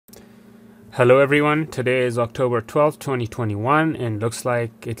Hello everyone, today is October 12th, 2021 and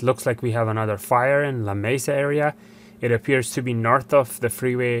it looks like we have another fire in La Mesa area. It appears to be north of the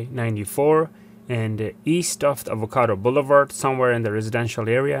Freeway 94 and east of the Avocado Boulevard, somewhere in the residential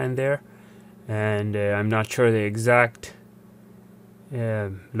area in there. And I'm not sure the exact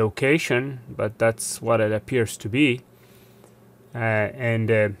location, but that's what it appears to be.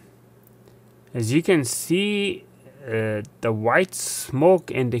 And as you can see, the white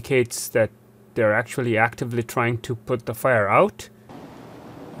smoke indicates that they're actually actively trying to put the fire out.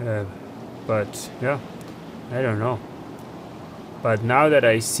 But yeah, I don't know. But now that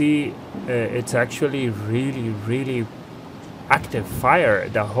I see it's actually really active fire.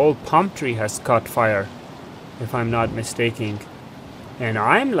 The whole palm tree has caught fire, if I'm not mistaken. And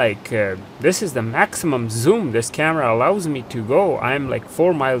I'm like, this is the maximum zoom this camera allows me to go. I'm like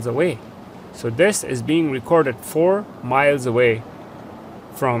 4 miles away. So this is being recorded 4 miles away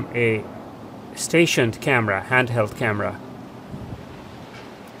from a stationed camera, handheld camera.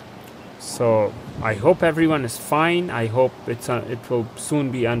 So I hope everyone is fine. I hope it will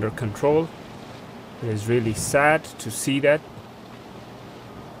soon be under control. It is really sad to see that.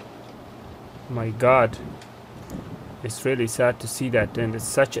 My God, it's really sad to see that, and it's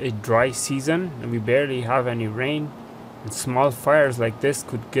such a dry season and we barely have any rain. And small fires like this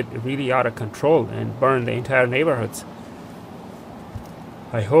could get really out of control and burn the entire neighborhoods.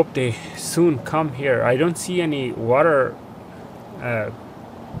 I hope they soon come here. I don't see any water,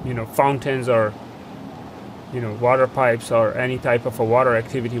 fountains or, water pipes or any type of a water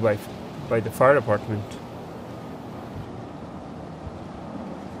activity by the fire department.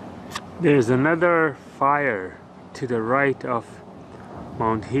 There's another fire to the right of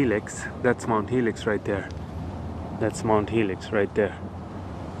Mount Helix. That's Mount Helix right there. That's Mount Helix right there.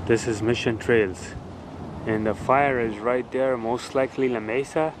 This is Mission Trails. And the fire is right there, most likely La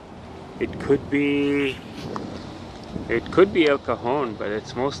Mesa. It could be El Cajon, but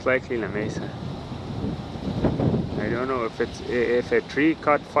it's most likely La Mesa. I don't know if a tree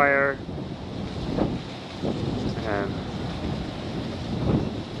caught fire.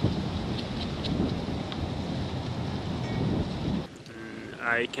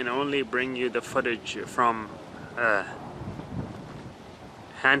 I can only bring you the footage from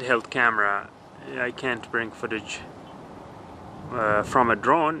handheld camera. I can't bring footage from a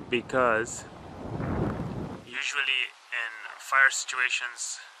drone because usually in fire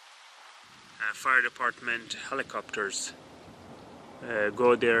situations, fire department helicopters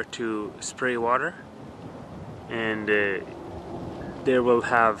go there to spray water, and they will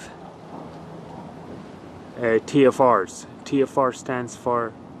have TFRs. TFR stands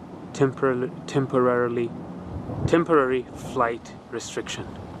for temporary flight restriction.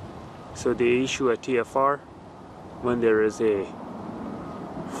 So they issue a TFR when there is a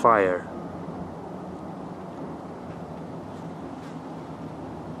fire.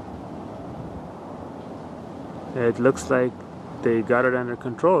 It looks like they got it under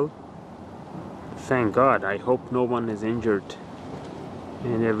control. Thank God. I hope no one is injured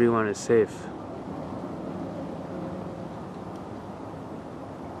and everyone is safe.